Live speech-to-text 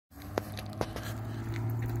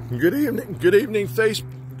Good evening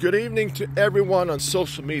to everyone on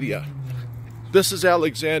social media. This is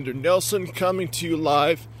Alexander Nelson coming to you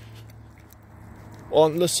live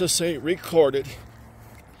on, let's just say, recorded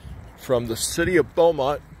from the city of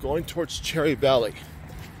Beaumont going towards Cherry Valley.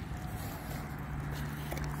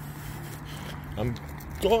 I'm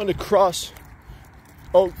going to cross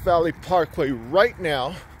Oak Valley Parkway right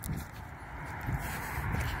now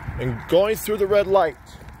and going through the red light,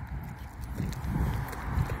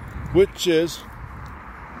 which is,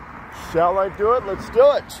 shall I do it? Let's do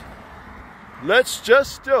it. Let's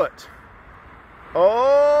just do it.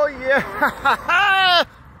 Oh yeah.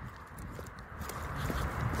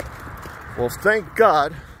 Well, thank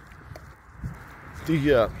God.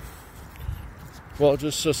 Well,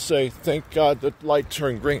 just say thank God the light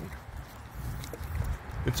turned green.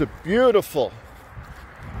 It's a beautiful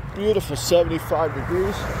 75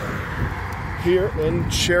 degrees here in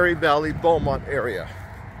Cherry Valley, Beaumont area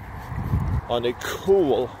on a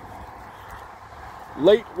cool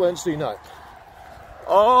late Wednesday night.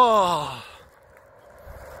 Oh,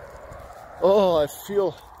 I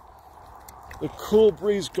feel the cool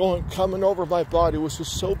breeze coming over my body, which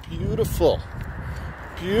is so beautiful.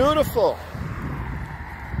 Beautiful.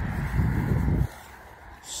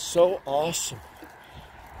 So awesome.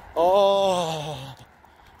 Oh.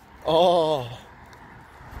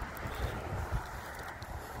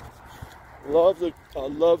 I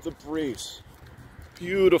love the breeze.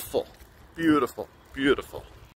 Beautiful, beautiful, beautiful.